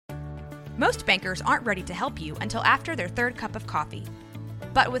Most bankers aren't ready to help you until after their third cup of coffee.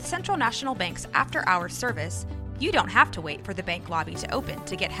 But with Central National Bank's after-hours service, you don't have to wait for the bank lobby to open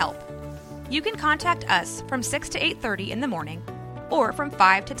to get help. You can contact us from 6 to 8:30 in the morning or from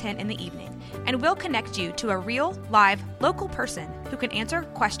 5 to 10 in the evening, and we'll connect you to a real, live, local person who can answer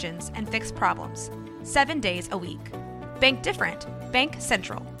questions and fix problems 7 days a week. Bank different. Bank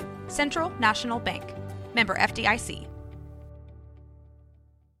Central. Central National Bank. Member FDIC.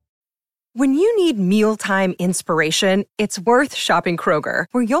 When you need mealtime inspiration, it's worth shopping Kroger,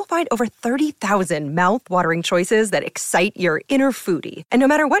 where you'll find over 30,000 mouth-watering choices that excite your inner foodie. And no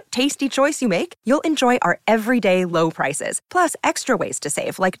matter what tasty choice you make, you'll enjoy our everyday low prices, plus extra ways to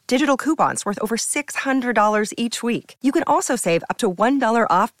save, like digital coupons worth over $600 each week. You can also save up to $1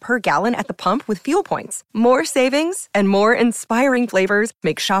 off per gallon at the pump with fuel points. More savings and more inspiring flavors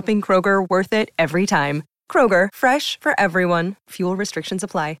make shopping Kroger worth it every time. Kroger, fresh for everyone. Fuel restrictions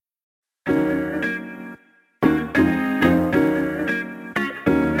apply.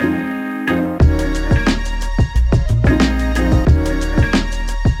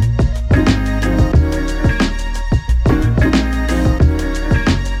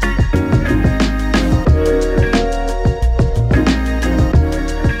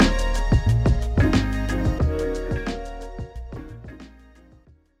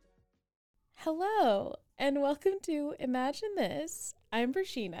 Hello, and welcome to Imagine This. I'm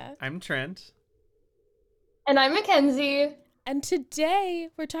Brashina. I'm Trent. And I'm Mackenzie. And today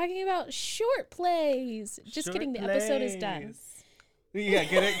we're talking about short plays. Just Short kidding, the episode is done. plays. Yeah,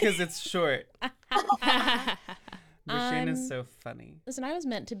 get it? Because it's short. Brashina's so funny. Listen, I was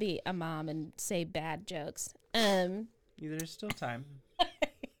meant to be a mom and say bad jokes. There's still time.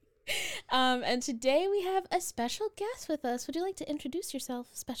 And today we have a special guest with us. Would you like to introduce yourself,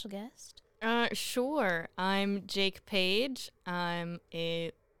 special guest? Sure. I'm Jake Page. I'm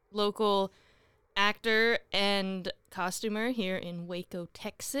a local actor and costumer here in Waco,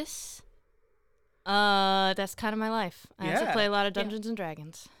 Texas. That's kind of my life. I also play a lot of Dungeons and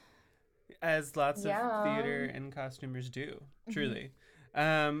Dragons. As lots of theater and costumers do, truly.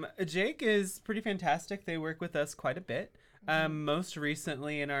 Jake is pretty fantastic. They work with us quite a bit. Most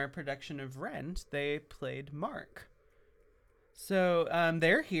recently in our production of Rent, they played Mark. So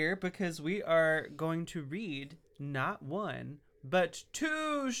they're here because we are going to read not one, but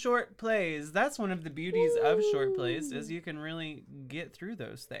 2 short plays. That's one of the beauties of short plays, is you can really get through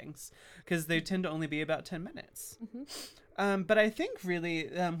those things because they tend to only be about 10 minutes. But I think really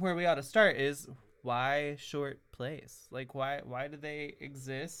where we ought to start is, why short plays? Like, why do they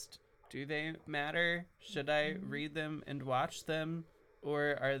exist? Do they matter? Should I read them and watch them?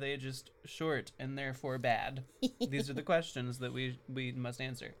 Or are they just short and therefore bad? These are the questions that we must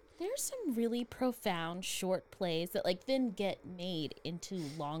answer. There's some really profound short plays that then get made into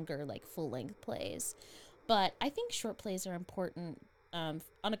longer, full-length plays. But I think short plays are important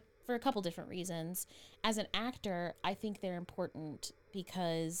for a couple different reasons. As an actor, I think they're important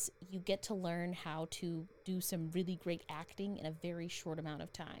because you get to learn how to do some really great acting in a very short amount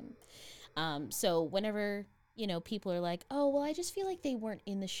of time. So whenever people are like, oh, well, I just feel like they weren't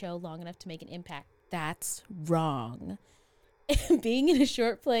in the show long enough to make an impact. That's wrong. Being in a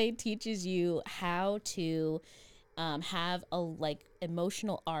short play teaches you how to have a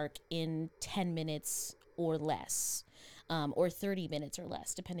emotional arc in 10 minutes or less, or 30 minutes or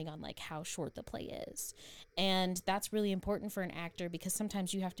less, depending on how short the play is. And that's really important for an actor because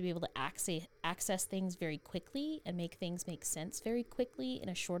sometimes you have to be able to access things very quickly and make things make sense very quickly in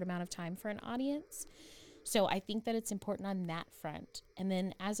a short amount of time for an audience. So I think that it's important on that front. And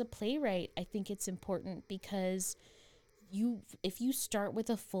then as a playwright, I think it's important because if you start with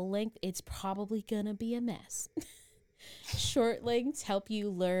a full length, it's probably gonna be a mess. Short lengths help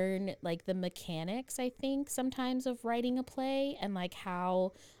you learn the mechanics, I think, sometimes of writing a play and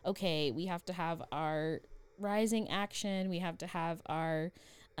how, okay, we have to have our rising action, we have to have our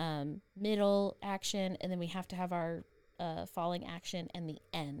middle action, and then we have to have our falling action and the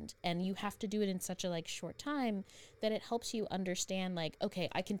end. And you have to do it in such a short time that it helps you understand okay,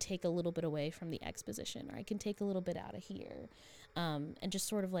 I can take a little bit away from the exposition, or I can take a little bit out of here, and just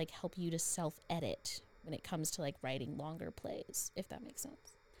sort of help you to self-edit when it comes to writing longer plays, if that makes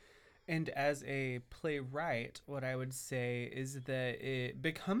sense. And as a playwright, what I would say is that it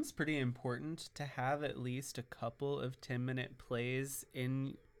becomes pretty important to have at least a couple of 10-minute plays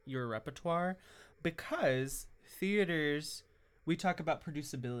in your repertoire, because theaters, we talk about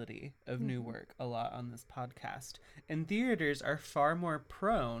producibility of new work a lot on this podcast, and theaters are far more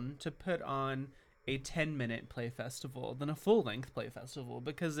prone to put on a 10-minute play festival than a full-length play festival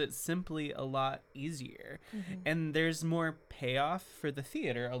because it's simply a lot easier. And there's more payoff for the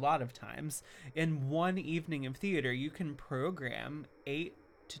theater a lot of times. In one evening of theater, you can program 8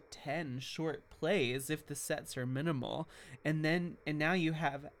 to 10 short plays if the sets are minimal, and now you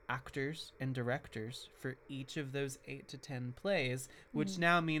have actors and directors for each of those 8 to 10 plays, which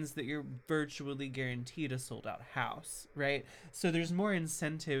now means that you're virtually guaranteed a sold out house, right? So there's more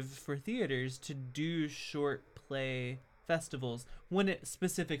incentive for theaters to do short play festivals when it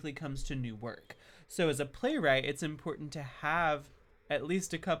specifically comes to new work. So as a playwright, it's important to have at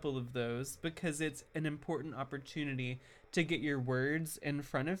least a couple of those because it's an important opportunity to get your words in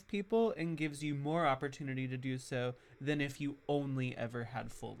front of people and gives you more opportunity to do so than if you only ever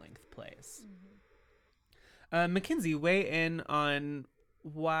had full-length plays. Mackenzie, weigh in on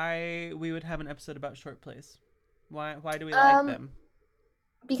why we would have an episode about short plays. Why do we like them?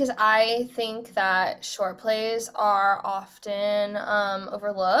 Because I think that short plays are often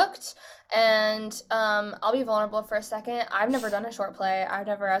overlooked. And I'll be vulnerable for a second. I've never done a short play. I've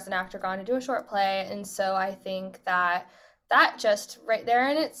never, as an actor, gone to do a short play. And so I think that just right there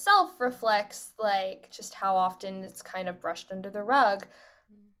in itself reflects like just how often it's kind of brushed under the rug,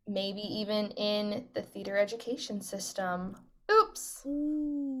 maybe even in the theater education system. Oops.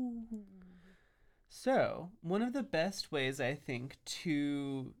 So one of the best ways, I think,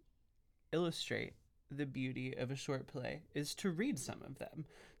 to illustrate the beauty of a short play is to read some of them.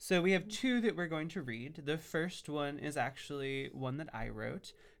 So we have 2 that we're going to read. The first one is actually one that I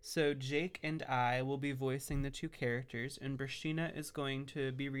wrote. So Jake and I will be voicing the 2 characters, and Brashina is going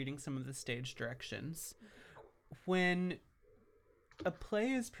to be reading some of the stage directions. When a play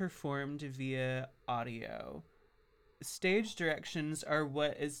is performed via audio, stage directions are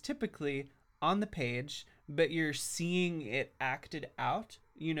what is typically on the page, but you're seeing it acted out.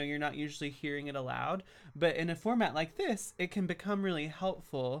 You know, you're not usually hearing it aloud. But in a format like this, it can become really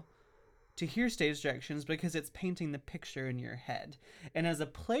helpful to hear stage directions because it's painting the picture in your head. And as a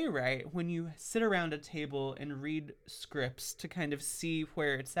playwright, when you sit around a table and read scripts to kind of see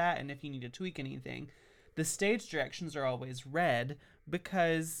where it's at and if you need to tweak anything, the stage directions are always read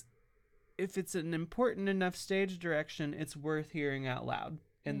because if it's an important enough stage direction, it's worth hearing out loud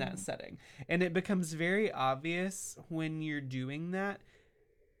in that setting. And it becomes very obvious when you're doing that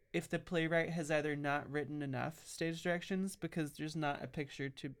if the playwright has either not written enough stage directions because there's not a picture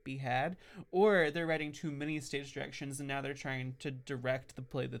to be had, or they're writing too many stage directions and now they're trying to direct the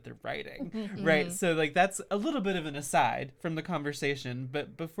play that they're writing, right? So like that's a little bit of an aside from the conversation,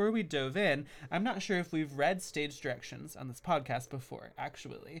 but before we dove in, I'm not sure if we've read stage directions on this podcast before,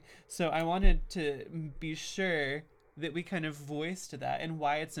 actually. So I wanted to be sure that we kind of voiced that and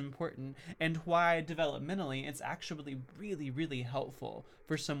why it's important and why developmentally it's actually really, really helpful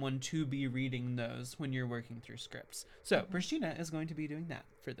for someone to be reading those when you're working through scripts. So Brashina is going to be doing that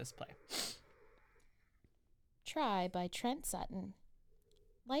for this play. Try by Trent Sutton.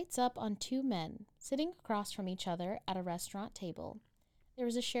 Lights up on 2 men sitting across from each other at a restaurant table. There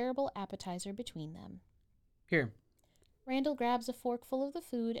is a shareable appetizer between them. Here. Randall grabs a fork full of the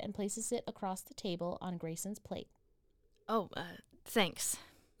food and places it across the table on Grayson's plate. Oh, thanks.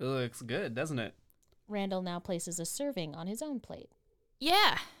 It looks good, doesn't it? Randall now places a serving on his own plate.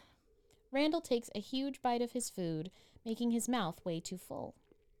 Yeah. Randall takes a huge bite of his food, making his mouth way too full.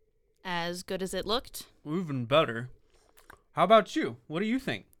 As good as it looked? Even better. How about you? What do you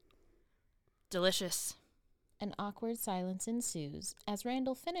think? Delicious. An awkward silence ensues as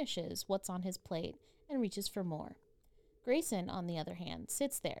Randall finishes what's on his plate and reaches for more. Grayson, on the other hand,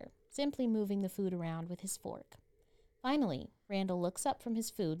 sits there, simply moving the food around with his fork. Finally, Randall looks up from his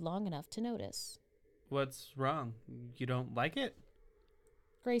food long enough to notice. What's wrong? You don't like it?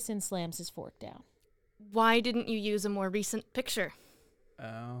 Grayson slams his fork down. Why didn't you use a more recent picture?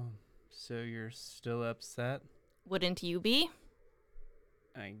 Oh, so you're still upset? Wouldn't you be?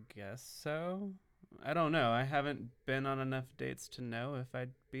 I guess so. I don't know. I haven't been on enough dates to know if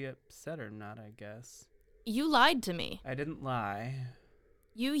I'd be upset or not, I guess. You lied to me. I didn't lie.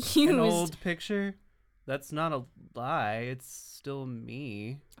 You used... An old picture? That's not a lie. It's still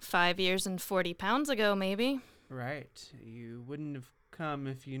me. 5 years and 40 pounds ago, maybe. Right. You wouldn't have come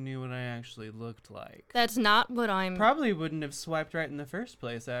if you knew what I actually looked like. That's not what I'm... Probably wouldn't have swiped right in the first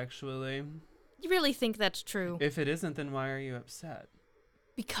place, actually. You really think that's true? If it isn't, then why are you upset?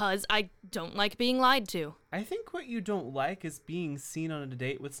 Because I don't like being lied to. I think what you don't like is being seen on a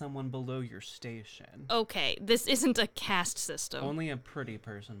date with someone below your station. Okay, this isn't a caste system. Only a pretty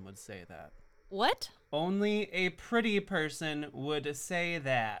person would say that. What? Only a pretty person would say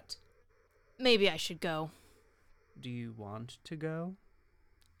that. Maybe I should go. Do you want to go?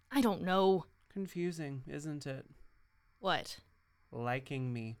 I don't know. confusing, isn't it? What?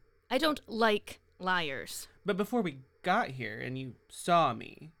 Liking me. I don't like liars. But before we got here and you saw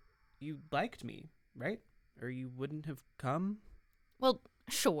me, you liked me, right? Or you wouldn't have come? Well,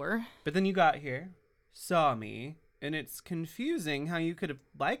 sure. But then you got here, saw me, and it's confusing how you could have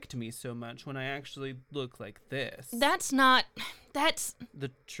liked me so much when I actually look like this. That's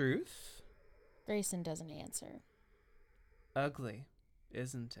The truth? Grayson doesn't answer. Ugly,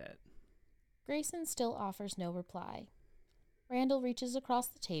 isn't it? Grayson still offers no reply. Randall reaches across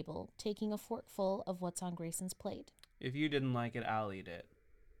the table, taking a forkful of what's on Grayson's plate. If you didn't like it, I'll eat it.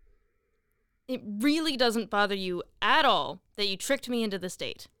 It really doesn't bother you at all that you tricked me into this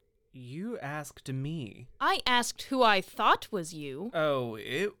date. You asked me. I asked who I thought was you. Oh,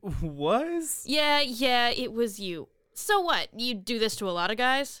 it was? Yeah, it was you. So what? You do this to a lot of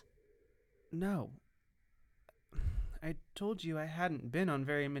guys? No. I told you I hadn't been on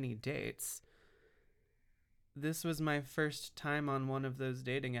very many dates. This was my first time on one of those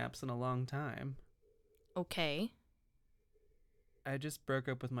dating apps in a long time. Okay. I just broke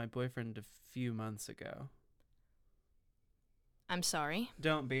up with my boyfriend a few months ago. I'm sorry.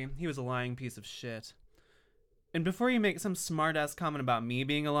 Don't be. He was a lying piece of shit. And before you make some smart-ass comment about me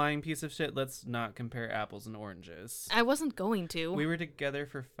being a lying piece of shit, let's not compare apples and oranges. I wasn't going to. We were together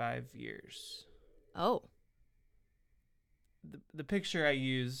for 5 years. Oh. The picture I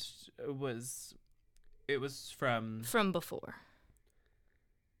used was from... From before.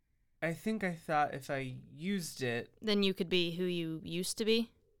 I think I thought if I used it... Then you could be who you used to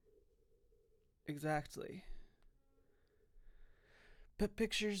be? Exactly. But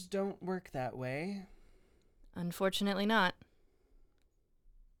pictures don't work that way. Unfortunately not.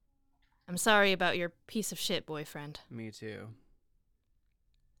 I'm sorry about your piece of shit boyfriend. Me too.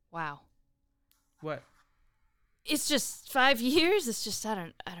 Wow. What? It's just 5 years. It's just, I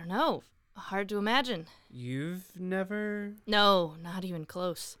don't know. Hard to imagine. You've never... No, not even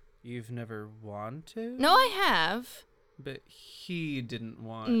close. You've never wanted? No, I have. But he didn't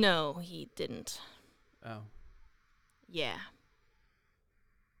want... No, he didn't. Oh. Yeah.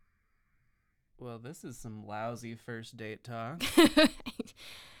 Well, this is some lousy first date talk.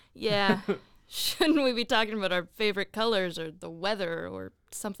 Yeah. Shouldn't we be talking about our favorite colors or the weather or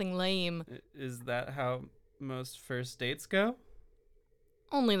something lame? Is that how most first dates go?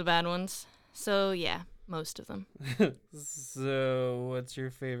 Only the bad ones. So, yeah, most of them. So, what's your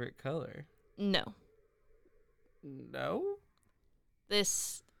favorite color? No. No?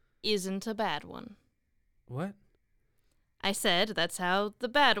 This isn't a bad one. What? I said that's how the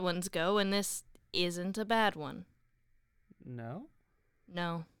bad ones go, and this isn't a bad one. No?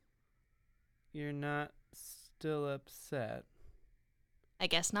 No. You're not still upset? I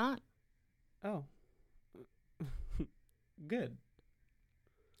guess not. Oh. Good.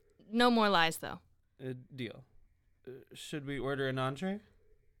 No more lies, though. Deal. Should we order an entree?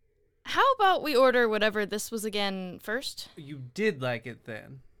 How about we order whatever this was again first? You did like it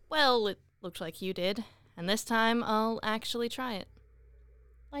then. Well, it looked like you did. And this time, I'll actually try it.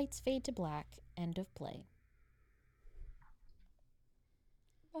 Lights fade to black. End of play.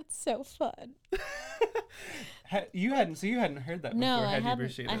 That's so fun. You hadn't heard that before, No, I had you, hadn't.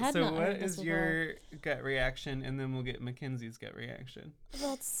 Brashida? I had So not what heard this is your gut reaction, and then we'll get Mackenzie's gut reaction.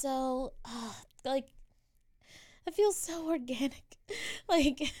 Well, it's so, like, it feels so organic.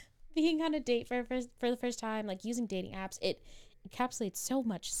 Like, being on a date for the first time, like, using dating apps, it encapsulates so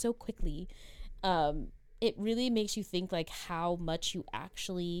much so quickly. It really makes you think, like, how much you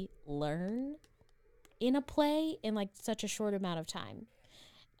actually learn in a play in, like, such a short amount of time.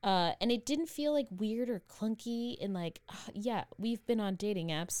 And it didn't feel like weird or clunky, and like, yeah, we've been on dating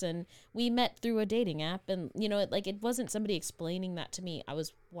apps and we met through a dating app, and you know, it wasn't somebody explaining that to me. I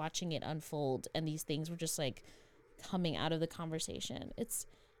was watching it unfold, and these things were just like coming out of the conversation. It's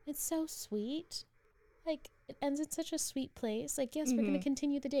so sweet. Like, it ends in such a sweet place. Like, yes, we're going to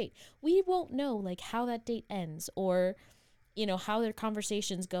continue the date. We won't know like how that date ends, or you know, how their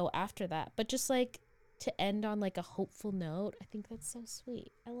conversations go after that, but just like to end on like a hopeful note, I think that's so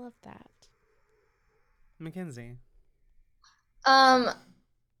sweet. I love that. Mackenzie.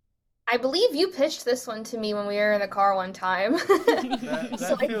 I believe you pitched this one to me when we were in the car one time. That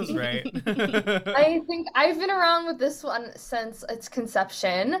So I feels think- right. I think I've been around with this one since its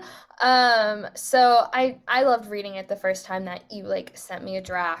conception. So I loved reading it the first time that you like sent me a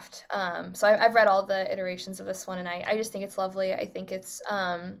draft. So I've read all the iterations of this one, and I just think it's lovely. I think it's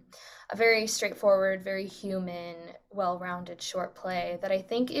a very straightforward, very human, well-rounded short play that I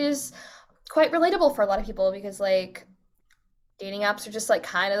think is quite relatable for a lot of people, because like dating apps are just like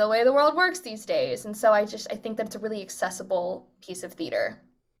kind of the way the world works these days. And so I think that it's a really accessible piece of theater.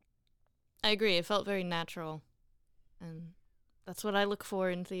 I agree. It felt very natural. And that's what I look for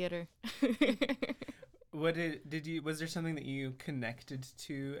in theater. What was there something that you connected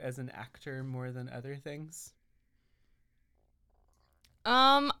to as an actor more than other things?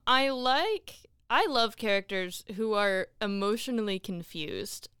 I love characters who are emotionally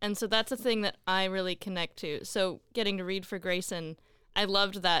confused. And so that's a thing that I really connect to. So getting to read for Grayson, I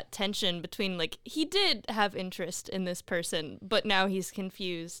loved that tension between, like, he did have interest in this person, but now he's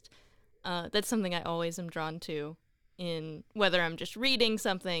confused. That's something I always am drawn to in whether I'm just reading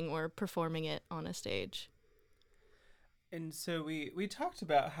something or performing it on a stage. And so we talked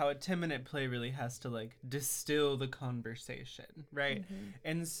about how a 10-minute play really has to, like, distill the conversation, right? Mm-hmm.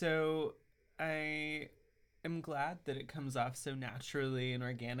 And so I am glad that it comes off so naturally and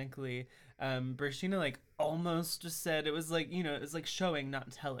organically. Bershina, like, almost just said it was like, you know, it's like showing,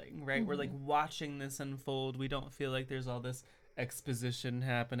 not telling, right? Mm-hmm. We're, like, watching this unfold. We don't feel like there's all this exposition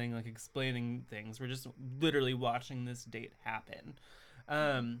happening, like explaining things. We're just literally watching this date happen.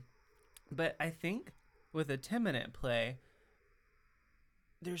 But I think with a 10-minute play,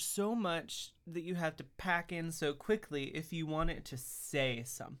 there's so much that you have to pack in so quickly if you want it to say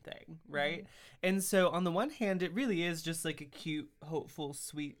something, right? Mm-hmm. And so on the one hand, it really is just like a cute, hopeful,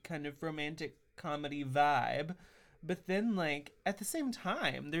 sweet kind of romantic comedy vibe. But then, like, at the same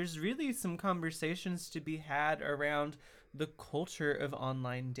time, there's really some conversations to be had around the culture of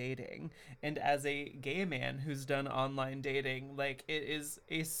online dating. And as a gay man who's done online dating, like, it is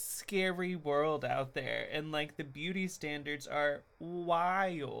a scary world out there. And, like, the beauty standards are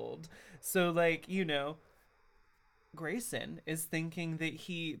wild. So, like, you know, Grayson is thinking that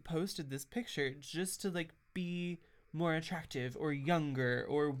he posted this picture just to, like, be more attractive or younger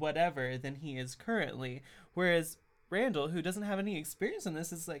or whatever than he is currently. Whereas Randall, who doesn't have any experience in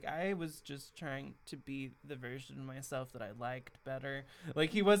this, is like, I was just trying to be the version of myself that I liked better. Like,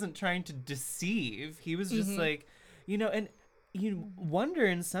 he wasn't trying to deceive. He was just like, you know, and you wonder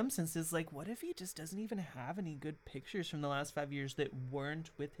in some senses, like, what if he just doesn't even have any good pictures from the last 5 years that weren't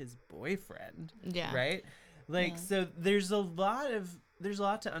with his boyfriend? Yeah. Right? Like, so there's a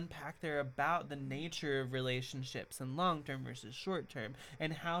lot to unpack there about the nature of relationships and long-term versus short-term,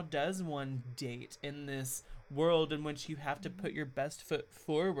 and how does one date in this world in which you have to put your best foot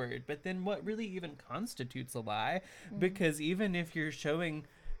forward, but then what really even constitutes a lie? Because even if you're showing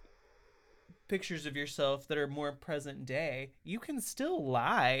pictures of yourself that are more present day, you can still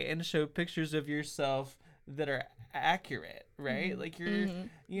lie and show pictures of yourself that are accurate, right? Like, you're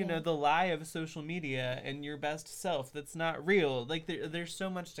you know, the lie of social media and your best self that's not real. Like, there's so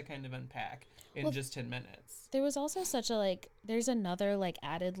much to kind of unpack in just 10 minutes. There was also such a, like, there's another, like,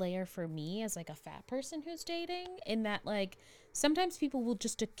 added layer for me as, like, a fat person who's dating, in that, like, sometimes people will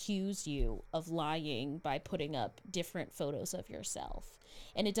just accuse you of lying by putting up different photos of yourself.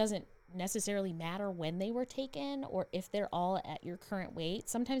 And it doesn't necessarily matter when they were taken or if they're all at your current weight.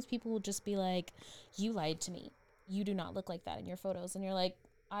 Sometimes people will just be like, you lied to me. You do not look like that in your photos. And you're like,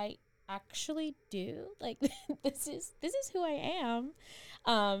 I actually do. Like, this is who I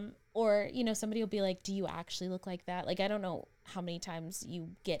am. Or, you know, somebody will be like, do you actually look like that? Like, I don't know how many times you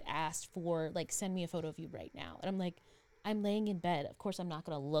get asked for, like, send me a photo of you right now. And I'm like, I'm laying in bed. Of course, I'm not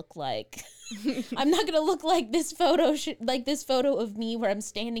going to look like, this photo, this photo of me where I'm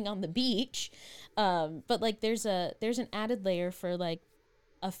standing on the beach. But, like, there's an added layer for, like,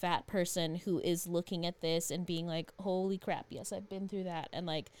 a fat person who is looking at this and being like, holy crap, yes, I've been through that. And,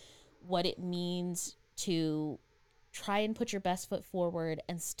 like, what it means to try and put your best foot forward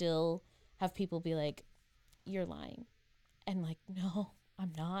and still have people be like, you're lying. And, like, no,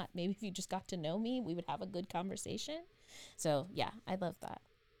 I'm not. Maybe if you just got to know me, we would have a good conversation. So, yeah, I love that.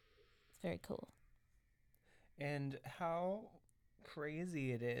 It's very cool. And how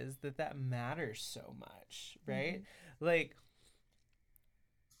crazy it is that matters so much, right? Like,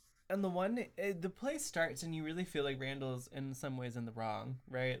 and the play starts and you really feel like Randall's in some ways in the wrong,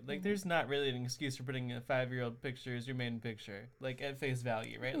 right? Like, there's not really an excuse for putting a 5-year-old picture as your main picture, like, at face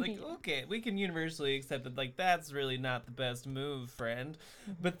value, right? Like, okay, we can universally accept that, like, that's really not the best move, friend.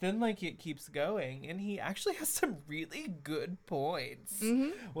 But then, like, it keeps going, and he actually has some really good points.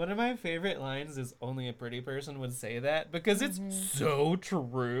 One of my favorite lines is, only a pretty person would say that, because it's so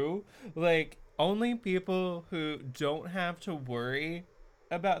true. Like, only people who don't have to worry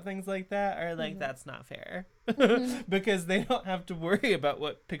about things like that are like, that's not fair. Because they don't have to worry about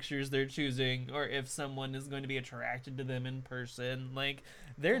what pictures they're choosing or if someone is going to be attracted to them in person. Like,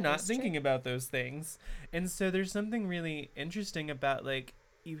 they're not thinking about those things. And so there's something really interesting about, like,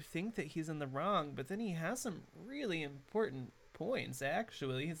 you think that he's in the wrong, but then he has some really important points,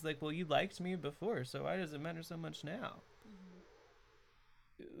 actually. He's like, well, you liked me before, so why does it matter so much now?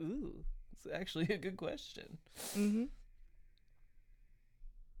 Ooh. It's actually a good question. Mm-hmm.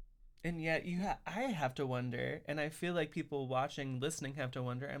 And yet I have to wonder, and I feel like people watching, listening have to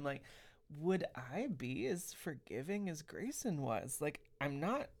wonder, I'm like, would I be as forgiving as Grayson was? Like, I'm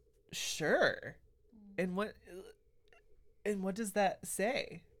not sure. And what does that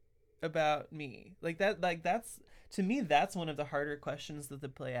say about me? That's to me, that's one of the harder questions that the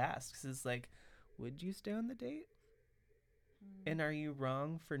play asks, is like, would you stay on the date? And are you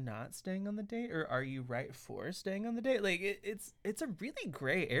wrong for not staying on the date, or are you right for staying on the date? Like, it's a really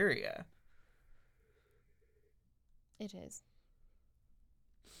gray area. It is.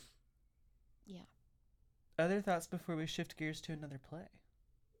 Yeah. Other thoughts before we shift gears to another play?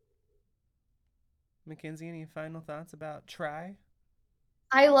 Mackenzie, any final thoughts about Try?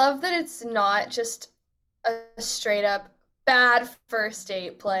 I love that it's not just a straight up bad first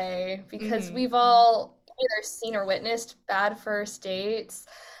date play, because we've all either seen or witnessed bad first dates,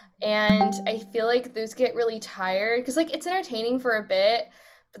 and I feel like those get really tired, because like it's entertaining for a bit,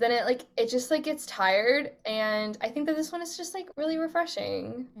 but then it just like gets tired, and I think that this one is just like really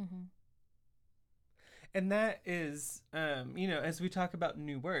refreshing. And that is, as we talk about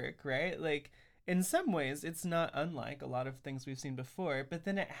new work, right? Like, in some ways, it's not unlike a lot of things we've seen before, but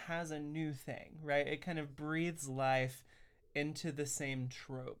then it has a new thing, right? It kind of breathes life into the same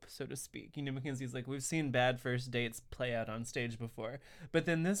trope, so to speak. Mackenzie's like, we've seen bad first dates play out on stage before, but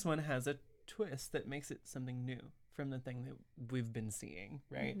then this one has a twist that makes it something new from the thing that we've been seeing,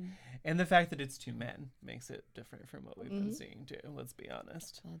 right? And the fact that it's two men makes it different from what we've been seeing too, let's be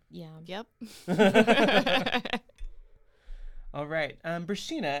honest. Yeah. Yep. All right.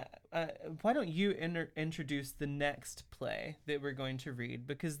 Brashina, why don't you introduce the next play that we're going to read?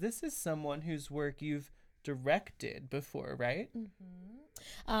 Because this is someone whose work you've directed before, right?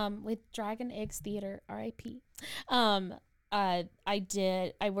 With Dragon Eggs Theater, R.I.P. I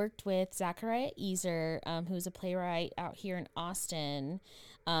worked with Zachariah Easer, who's a playwright out here in Austin.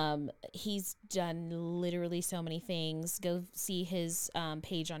 He's done literally so many things. Go see his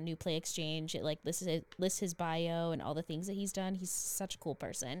page on New Play Exchange. It lists his bio and all the things that he's done. He's such a cool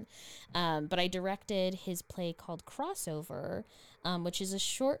person. But I directed his play called Crossover, which is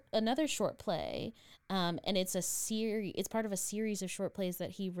another short play. And it's it's part of a series of short plays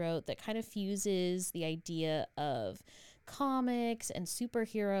that he wrote that kind of fuses the idea of comics and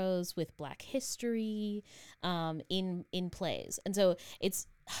superheroes with Black history in plays. And so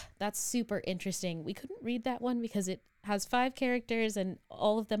that's super interesting. We couldn't read that one because it has 5 characters and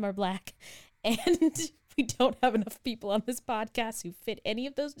all of them are Black, and we don't have enough people on this podcast who fit any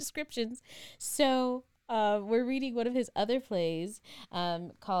of those descriptions. So we're reading one of his other plays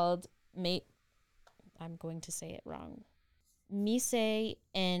called I'm going to say it wrong. Mise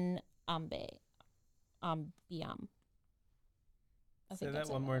en Ambiam. Say that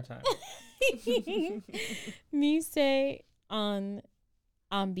one more time. Mise en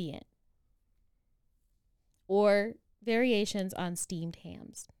Ambient, or Variations on Steamed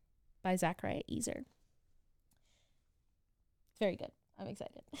Hams by Zachariah Easer. It's very good. I'm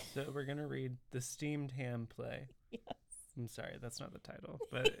excited. So we're going to read the Steamed Ham play. Yes. I'm sorry, that's not the title,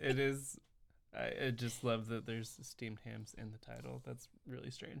 but it is. I just love that there's steamed hams in the title. That's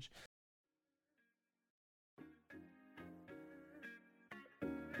really strange.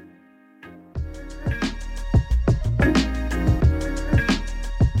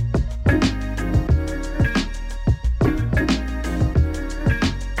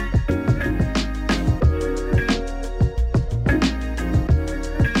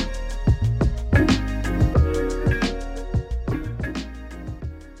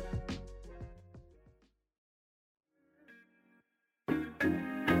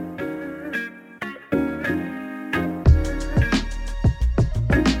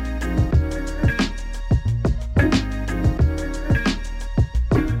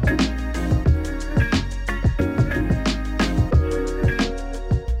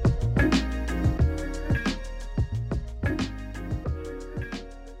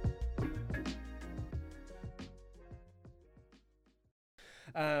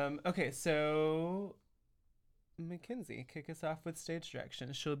 Okay, so Mackenzie, kick us off with stage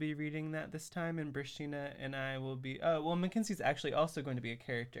direction. She'll be reading that this time, and Brashina and I will be. Mackenzie's actually also going to be a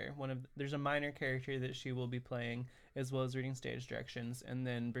character. There's a minor character that she will be playing, as well as reading stage directions, and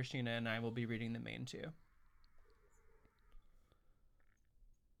then Brashina and I will be reading the main 2.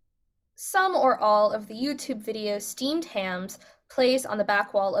 Some or all of the YouTube video Steamed Hams plays on the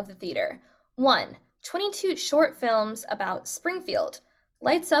back wall of the theater. 1. 22 short films about Springfield.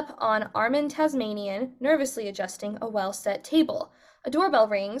 Lights up on Armin Tasmanian, nervously adjusting a well-set table. A doorbell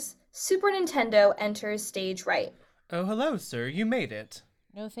rings. Super Nintendo enters stage right. Oh, hello, sir. You made it.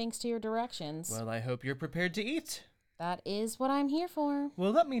 No thanks to your directions. Well, I hope you're prepared to eat. That is what I'm here for.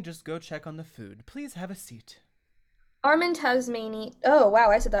 Well, let me just go check on the food. Please have a seat. Armin Tasmanian. Oh, wow,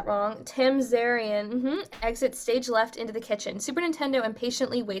 I said that wrong. Tamzarian exits stage left into the kitchen. Super Nintendo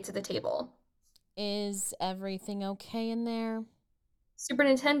impatiently waits at the table. Is everything okay in there? Super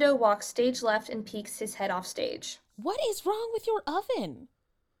Nintendo walks stage left and peeks his head off stage. What is wrong with your oven?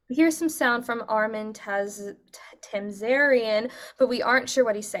 We hear some sound from Armin Tamzarian, but we aren't sure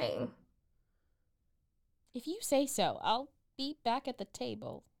what he's saying. If you say so, I'll be back at the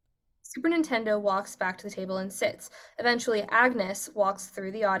table. Super Nintendo walks back to the table and sits. Eventually, Agnes walks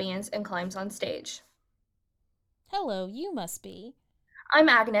through the audience and climbs on stage. Hello, you must be. I'm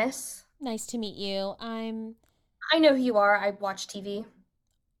Agnes. Nice to meet you. I know who you are. I watch TV.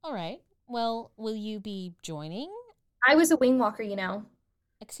 All right. Well, will you be joining? I was a wing walker, you know.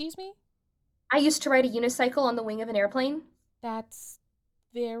 Excuse me? I used to ride a unicycle on the wing of an airplane. That's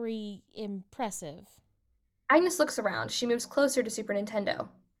very impressive. Agnes looks around. She moves closer to Super Nintendo.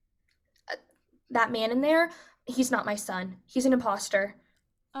 That man in there, he's not my son. He's an imposter.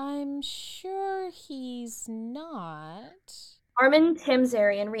 I'm sure he's not. Armin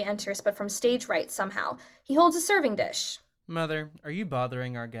Tamzarian re-enters, but from stage right somehow. He holds a serving dish. Mother, are you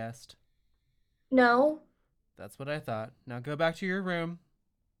bothering our guest? No. That's what I thought. Now go back to your room.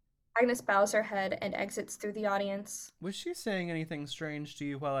 Agnes bows her head and exits through the audience. Was she saying anything strange to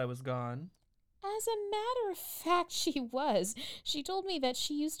you while I was gone? As a matter of fact, she was. She told me that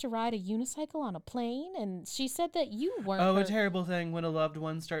she used to ride a unicycle on a plane, and she said that you weren't. Oh, a terrible thing when a loved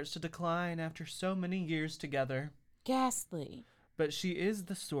one starts to decline after so many years together. Ghastly. But she is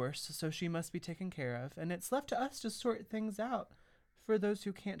the source, so she must be taken care of, and it's left to us to sort things out for those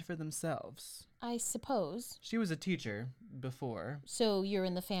who can't for themselves. I suppose. She was a teacher before. So you're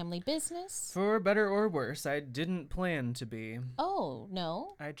in the family business? For better or worse, I didn't plan to be. Oh,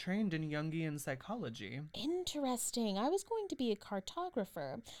 no? I trained in Jungian psychology. Interesting. I was going to be a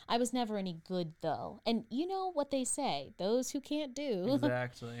cartographer. I was never any good, though. And you know what they say, those who can't do.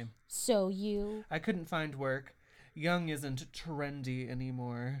 Exactly. So you... I couldn't find work. Young isn't trendy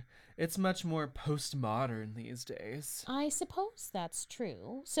anymore. It's much more postmodern these days. I suppose that's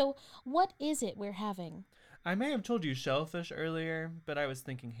true. So what is it we're having? I may have told you shellfish earlier, but I was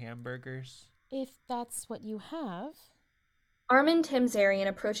thinking hamburgers. If that's what you have. Armin Tamzarian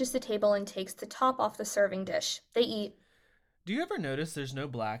approaches the table and takes the top off the serving dish. They eat. Do you ever notice there's no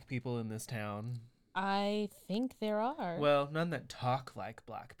black people in this town? I think there are. Well, none that talk like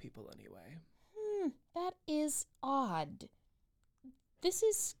black people anyway. That is odd. This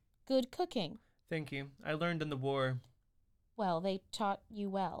is good cooking. Thank you. I learned in the war. Well, they taught you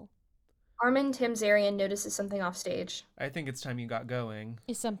well. Armin Tamzarian notices something off stage. I think it's time you got going.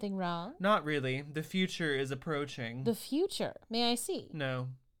 Is something wrong? Not really. The future is approaching. The future? May I see? No.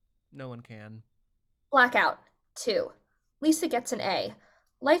 No one can. Blackout. 2. Lisa gets an A.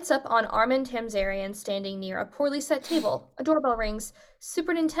 Lights up on Armin Tamzarian standing near a poorly set table. A doorbell rings.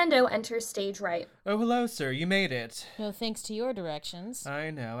 Super Nintendo enters stage right. Oh, hello, sir. You made it. No thanks to your directions.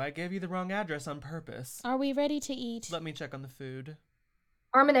 I know. I gave you the wrong address on purpose. Are we ready to eat? Let me check on the food.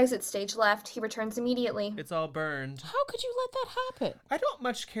 Armin exits stage left. He returns immediately. It's all burned. How could you let that happen? I don't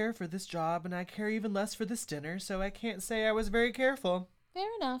much care for this job, and I care even less for this dinner, so I can't say I was very careful. Fair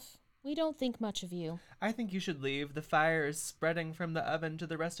enough. We don't think much of you. I think you should leave. The fire is spreading from the oven to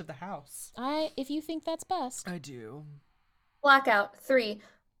the rest of the house. If you think that's best. I do. Blackout. 3.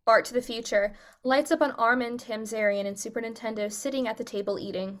 Bart to the future. Lights up on Armin Tamzarian and Super Nintendo sitting at the table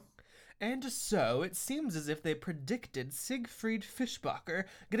eating. And so, it seems as if they predicted Siegfried Fischbacher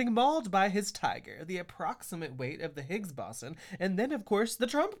getting mauled by his tiger, the approximate weight of the Higgs boson, and then, of course, the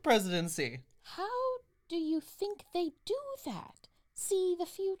Trump presidency. How do you think they do that? See the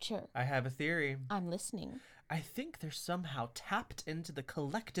future. I have a theory. I'm listening. I think they're somehow tapped into the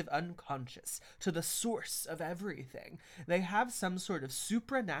collective unconscious, to the source of everything. They have some sort of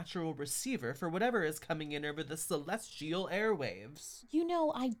supernatural receiver for whatever is coming in over the celestial airwaves. You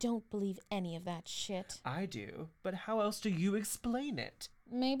know, I don't believe any of that shit. I do, but how else do you explain it?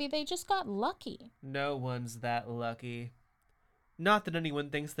 Maybe they just got lucky. No one's that lucky. Not that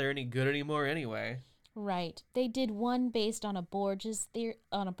anyone thinks they're any good anymore anyway. Right. They did one based on a Borges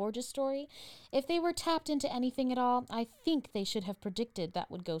story. If they were tapped into anything at all, I think they should have predicted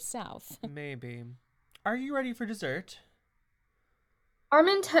that would go south. Maybe. Are you ready for dessert?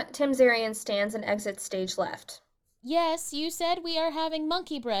 Armin Tamzarian stands and exits stage left. Yes, you said we are having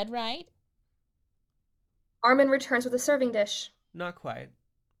monkey bread, right? Armin returns with a serving dish. Not quite.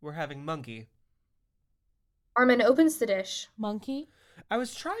 We're having monkey. Armin opens the dish. Monkey? I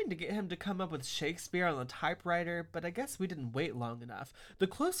was trying to get him to come up with Shakespeare on the typewriter, but I guess we didn't wait long enough. The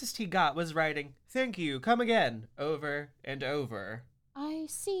closest he got was writing, "Thank you, come again," over and over. I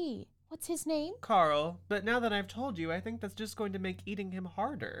see. What's his name? Carl, but now that I've told you, I think that's just going to make eating him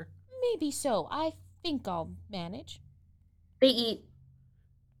harder. Maybe so. I think I'll manage. They eat.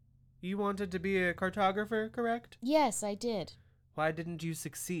 You wanted to be a cartographer, correct? Yes, I did. Why didn't you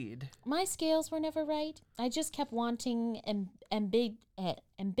succeed? My scales were never right. I just kept wanting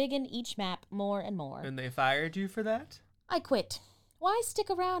embiggen each map more and more. And they fired you for that? I quit. Why stick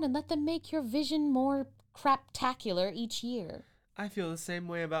around and let them make your vision more craptacular each year? I feel the same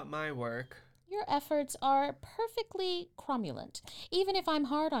way about my work. Your efforts are perfectly cromulent, even if I'm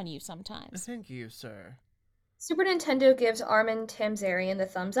hard on you sometimes. Thank you, sir. Super Nintendo gives Armin Tamzarian the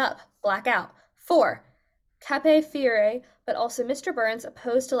thumbs up. Blackout. 4. Cape Fiere, but also Mr. Burns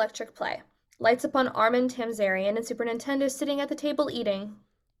opposed electric play. Lights upon Armin Tamzarian and Super Nintendo sitting at the table eating.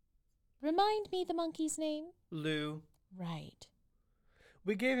 Remind me the monkey's name? Lou. Right.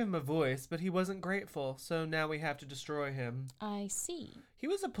 We gave him a voice, but he wasn't grateful, so now we have to destroy him. I see. He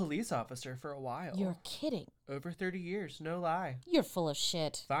was a police officer for a while. You're kidding. Over 30 years, no lie. You're full of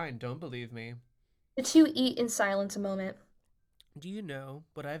shit. Fine, don't believe me. The two eat in silence a moment. Do you know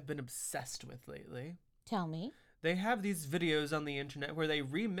what I've been obsessed with lately? Tell me. They have these videos on the internet where they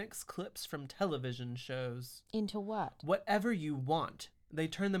remix clips from television shows. Into what? Whatever you want. They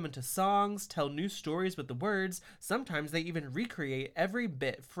turn them into songs, tell new stories with the words. Sometimes they even recreate every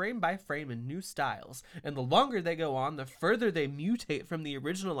bit frame by frame in new styles. And the longer they go on, the further they mutate from the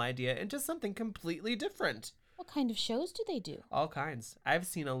original idea into something completely different. What kind of shows do they do? All kinds. I've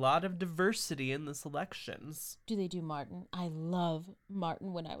seen a lot of diversity in the selections. Do they do Martin? I love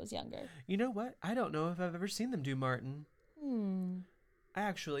Martin when I was younger. You know what? I don't know if I've ever seen them do Martin. I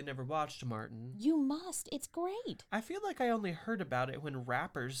actually never watched Martin. You must. It's great. I feel like I only heard about it when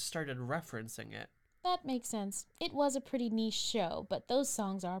rappers started referencing it. That makes sense. It was a pretty niche show, but those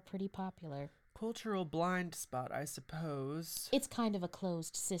songs are pretty popular. Cultural blind spot, I suppose. It's kind of a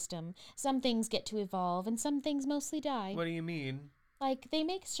closed system. Some things get to evolve, and some things mostly die. What do you mean? Like, they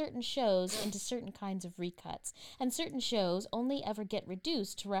make certain shows into certain kinds of recuts, and certain shows only ever get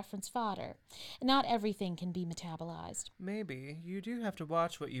reduced to reference fodder. Not everything can be metabolized. Maybe. You do have to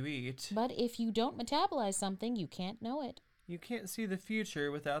watch what you eat. But if you don't metabolize something, you can't know it. You can't see the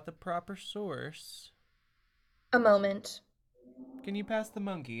future without the proper source. A moment. Can you pass the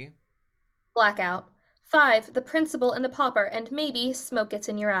monkey? Blackout. 5. The principal and the pauper, and maybe smoke gets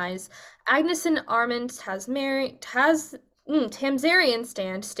in your eyes. Agnes and Armin Tamzarian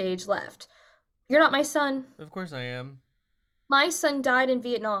stand stage left. You're not my son. Of course I am. My son died in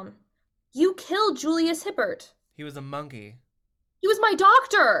Vietnam. You killed Julius Hibbert. He was a monkey. He was my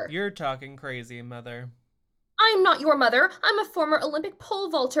doctor. You're talking crazy, Mother. I'm not your mother. I'm a former Olympic pole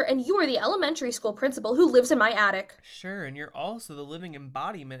vaulter, and you are the elementary school principal who lives in my attic. Sure, and you're also the living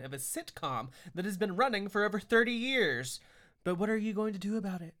embodiment of a sitcom that has been running for over 30 years. But what are you going to do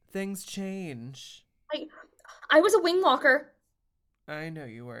about it? Things change. I was a wing walker. I know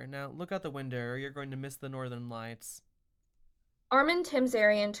you were. Now look out the window or you're going to miss the northern lights. Armin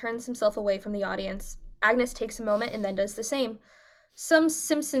Tamzarian turns himself away from the audience. Agnes takes a moment and then does the same. Some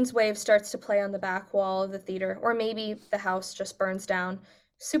Simpsons wave starts to play on the back wall of the theater, or maybe the house just burns down.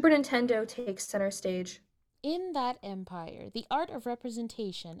 Super Nintendo takes center stage. In that empire, the art of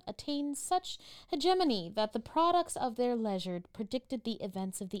representation attained such hegemony that the products of their leisure predicted the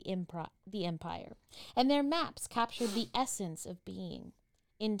events of the empire, and their maps captured the essence of being.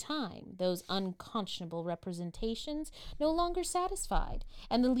 In time, those unconscionable representations no longer satisfied,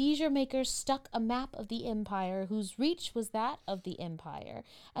 and the leisure makers stuck a map of the empire whose reach was that of the empire,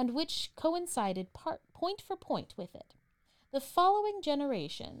 and which coincided point for point with it. The following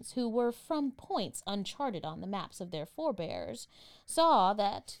generations, who were from points uncharted on the maps of their forebears, saw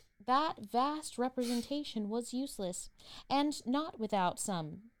that vast representation was useless, and not without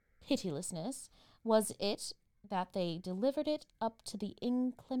some pitilessness was it that they delivered it up to the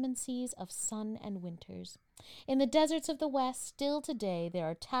inclemencies of sun and winters. In the deserts of the West, still today, there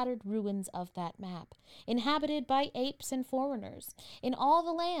are tattered ruins of that map, inhabited by apes and foreigners. In all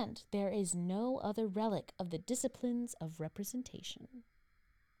the land, there is no other relic of the disciplines of representation.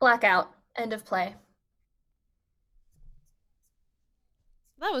 Blackout. End of play.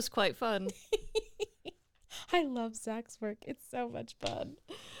 That was quite fun. I love Zach's work. It's so much fun.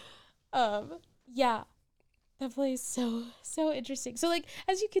 Yeah. That play is so interesting. So, like,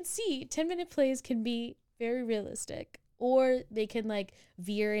 as you can see, 10-minute plays can be very realistic, or they can, like,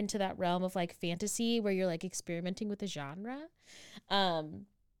 veer into that realm of, like, fantasy where you're, like, experimenting with a genre. And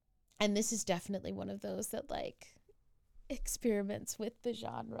this is definitely one of those that, like, experiments with the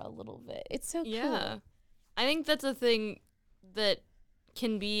genre a little bit. It's so cool. Yeah. I think that's a thing that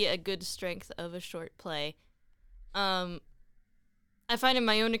can be a good strength of a short play. I find in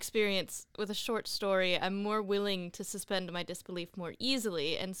my own experience with a short story, I'm more willing to suspend my disbelief more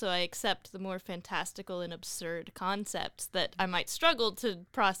easily, and so I accept the more fantastical and absurd concepts that I might struggle to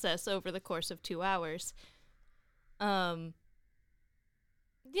process over the course of 2 hours. That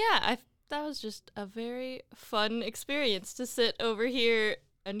was just a very fun experience to sit over here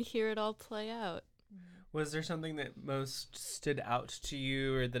and hear it all play out. Was there something that most stood out to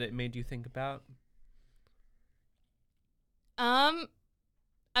you or that it made you think about?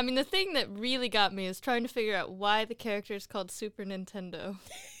 I mean, the thing that really got me is trying to figure out why the character is called Super Nintendo.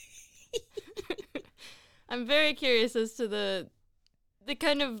 I'm very curious as to the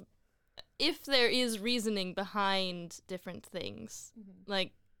kind of, if there is reasoning behind different things. Mm-hmm.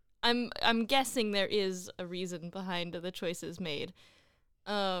 Like, I'm guessing there is a reason behind the choices made.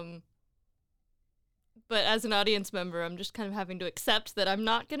 But as an audience member, I'm just kind of having to accept that I'm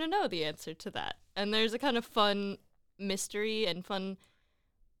not going to know the answer to that. And there's a kind of fun mystery and fun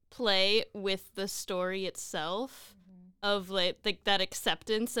play with the story itself, of like that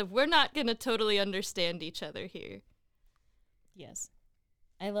acceptance of we're not going to totally understand each other here. Yes.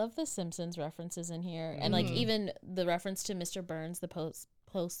 I love the Simpsons references in here. And like even the reference to Mr. Burns, the post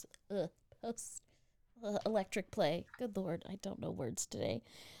electric play. Good Lord, I don't know words today.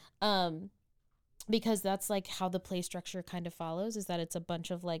 Because that's like how the play structure kind of follows, is that it's a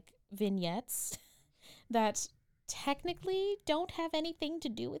bunch of like vignettes that technically don't have anything to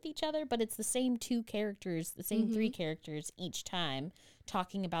do with each other, but it's the same two characters, the same three characters each time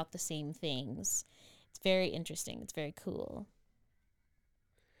talking about the same things. It's very interesting. It's very cool.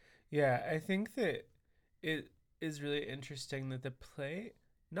 Yeah, I think that it is really interesting that the play,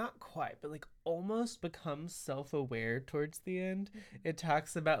 not quite, but like almost becomes self-aware towards the end. It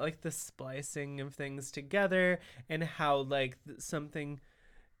talks about like the splicing of things together and how like something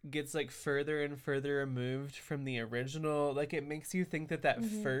gets like further and further removed from the original. Like it makes you think that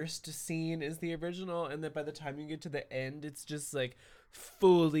first scene is the original, and that by the time you get to the end, it's just like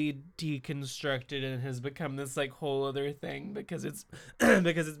fully deconstructed and has become this like whole other thing because it's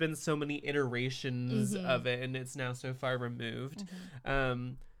because it's been so many iterations of it and it's now so far removed.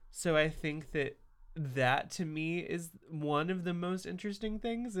 So I think that to me is one of the most interesting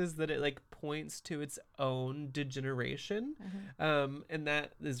things, is that it like points to its own degeneration. And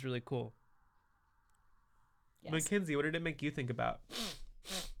that is really cool. Yes. Mackenzie, what did it make you think about?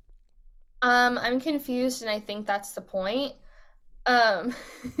 I'm confused, and I think that's the point. I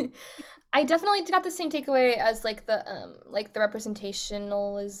definitely got the same takeaway as like the representation,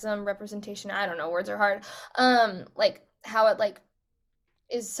 I don't know, words are hard. Like how it like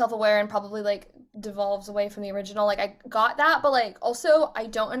is self-aware and probably like devolves away from the original. Like I got that, but like also I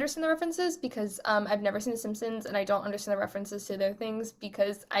don't understand the references because I've never seen The Simpsons, and I don't understand the references to their things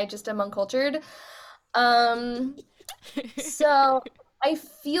because I just am uncultured. So I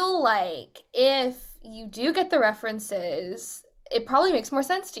feel like if you do get the references, it probably makes more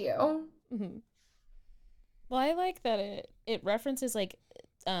sense to you. Well, I like that it references like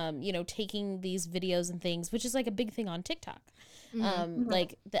taking these videos and things, which is like a big thing on TikTok.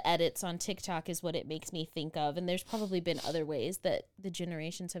 Like the edits on TikTok is what it makes me think of, and there's probably been other ways that the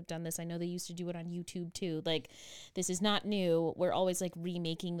generations have done this. I know they used to do it on YouTube too. Like, this is not new. We're always like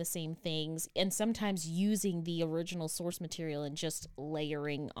remaking the same things, and sometimes using the original source material and just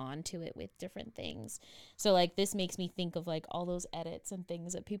layering onto it with different things. So like this makes me think of like all those edits and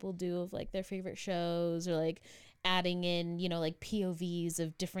things that people do of like their favorite shows, or like adding in, like POVs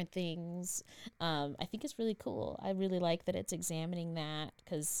of different things. I think it's really cool. I really like that it's examining that,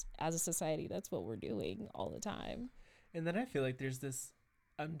 because as a society, that's what we're doing all the time. And then I feel like there's this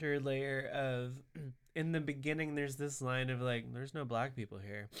underlayer of, in the beginning, there's this line of like, there's no black people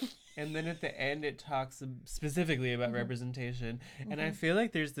here. And then at the end, it talks specifically about representation. And I feel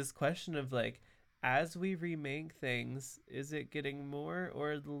like there's this question of like, as we remake things, is it getting more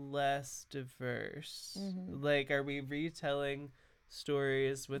or less diverse? Like, are we retelling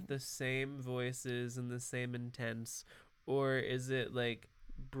stories with the same voices and the same intents, or is it like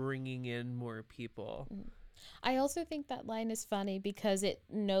bringing in more people? I also think that line is funny because it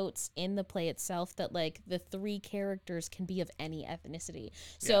notes in the play itself that like the three characters can be of any ethnicity.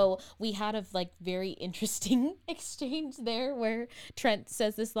 So we had a like very interesting exchange there where Trent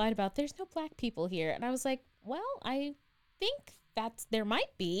says this line about there's no black people here, and I was like, well, I think there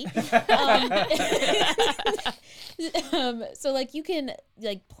might be. So like you can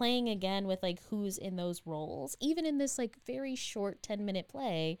like playing again with like who's in those roles, even in this like very short 10-minute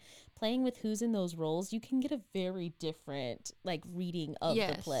play, playing with who's in those roles, you can get a very different like reading of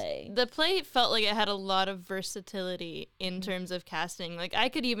the play. The play felt like it had a lot of versatility in terms of casting. Like I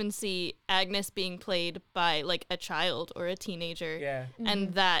could even see Agnes being played by like a child or a teenager. Yeah.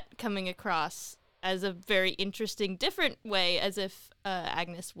 And that coming across as a very interesting, different way, as if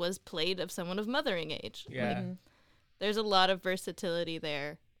Agnes was played of someone of mothering age. Yeah. Like, there's a lot of versatility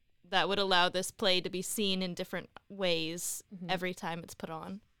there that would allow this play to be seen in different ways every time it's put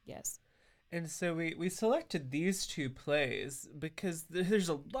on. Yes. And so we selected these two plays because there's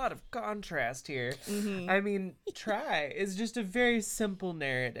a lot of contrast here. I mean, Try is just a very simple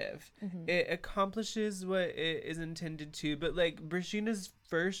narrative. It accomplishes what it is intended to, but like Brashina's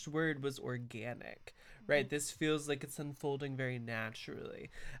first word was organic, right? This feels like it's unfolding very naturally.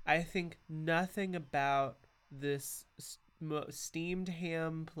 I think nothing about this steamed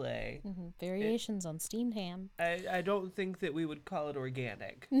ham play. Variations on steamed ham. I don't think that we would call it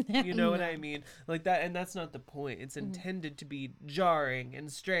organic. You know what I mean? Like that, and that's not the point. It's intended to be jarring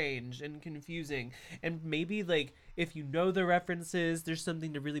and strange and confusing. And maybe like if you know the references, there's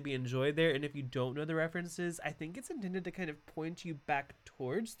something to really be enjoyed there. And if you don't know the references, I think it's intended to kind of point you back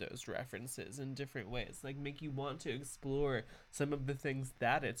towards those references in different ways. Like make you want to explore some of the things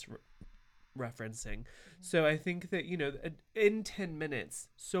that it's referencing. So I think that, you know, in 10 minutes,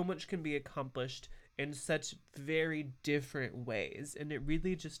 so much can be accomplished in such very different ways. And it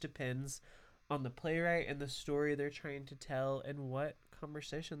really just depends on the playwright and the story they're trying to tell and what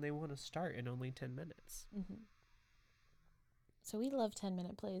conversation they want to start in only 10 minutes. So we love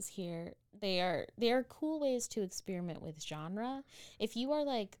 10-minute plays here. They are cool ways to experiment with genre. If you are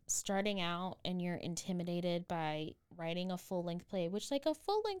like starting out and you're intimidated by writing a full-length play, which like a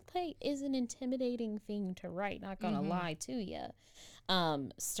full-length play is an intimidating thing to write, not gonna lie to you.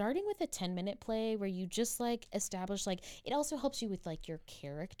 Starting with a 10-minute play where you just like establish, like, it also helps you with like your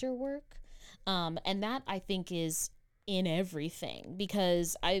character work. And that I think is in everything,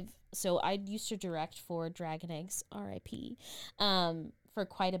 because I used to direct for Dragon Eggs, RIP, for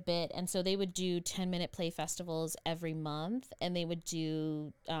quite a bit. And so they would do 10-minute play festivals every month, and they would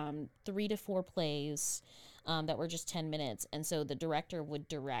do 3 to 4 plays that were just 10 minutes. And so the director would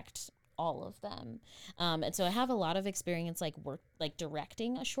direct all of them. And so I have a lot of experience like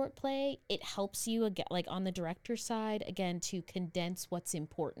directing a short play. It helps you again, like on the director's side, again, to condense what's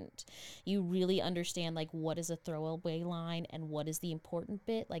important. You really understand like what is a throwaway line and what is the important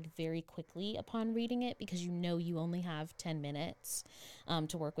bit, like very quickly upon reading it, because you know you only have 10 minutes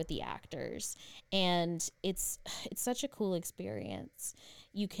to work with the actors. And it's such a cool experience.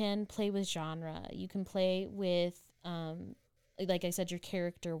 You can play with genre. You can play with like I said, your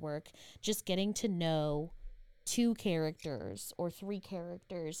character work, just getting to know 2 characters or 3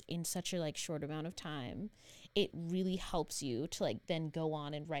 characters in such a like short amount of time. It really helps you to like then go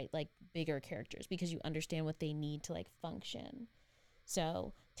on and write like bigger characters, because you understand what they need to like function.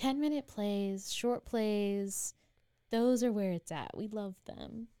 So 10-minute plays, short plays, those are where it's at. We love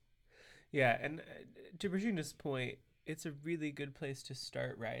them. Yeah, and to Regina's point, it's a really good place to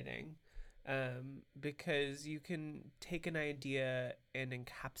start writing. Because you can take an idea and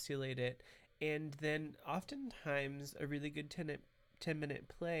encapsulate it, and then oftentimes a really good 10-minute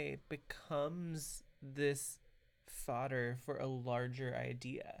play becomes this fodder for a larger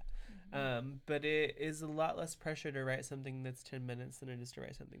idea. But it is a lot less pressure to write something that's 10 minutes than it is to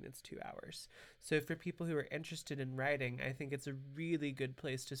write something that's 2 hours. So for people who are interested in writing, I think it's a really good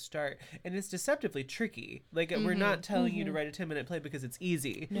place to start. And it's deceptively tricky. Like we're not telling you to write a 10-minute play because it's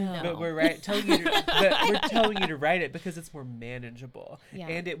easy, but we're telling you to write it because it's more manageable. Yeah.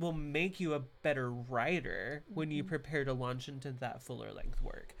 And it will make you a better writer when you prepare to launch into that fuller length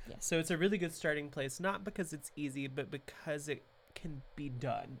work. Yes. So it's a really good starting place, not because it's easy, but because it can be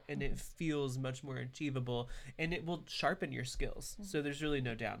done and it feels much more achievable, and it will sharpen your skills. So there's really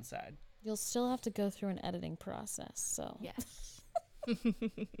no downside. You'll still have to go through an editing process, so Yes.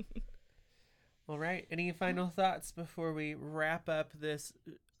 All right, any final thoughts before we wrap up this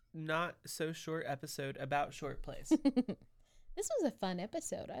not so short episode about short plays? This was a fun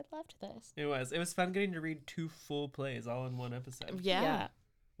episode. I loved this. It was fun getting to read 2 full plays all in one episode. Yeah.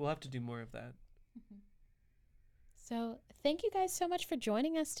 We'll have to do more of that. So thank you guys so much for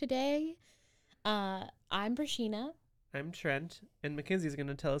joining us today. I'm Brashina. I'm Trent, and Mackenzie's going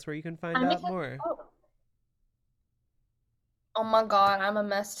to tell us where you can find out more. Oh my god, I'm a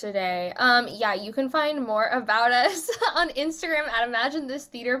mess today. Yeah, you can find more about us on Instagram at Imagine This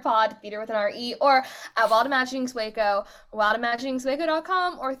Theater Pod, theater with an R-E, or at Wild Imaginings Waco,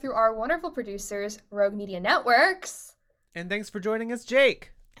 wildimaginingswaco.com, or through our wonderful producers, Rogue Media Networks. And thanks for joining us,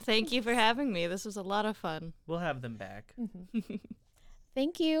 Jake. Thank you for having me. This was a lot of fun. We'll have them back.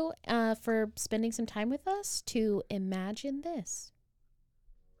 thank you for spending some time with us to imagine this.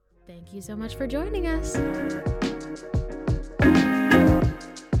 Thank you so much for joining us.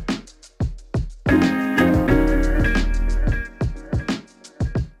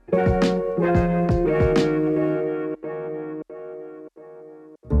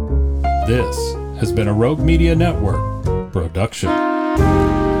 This has been a Rogue Media Network production.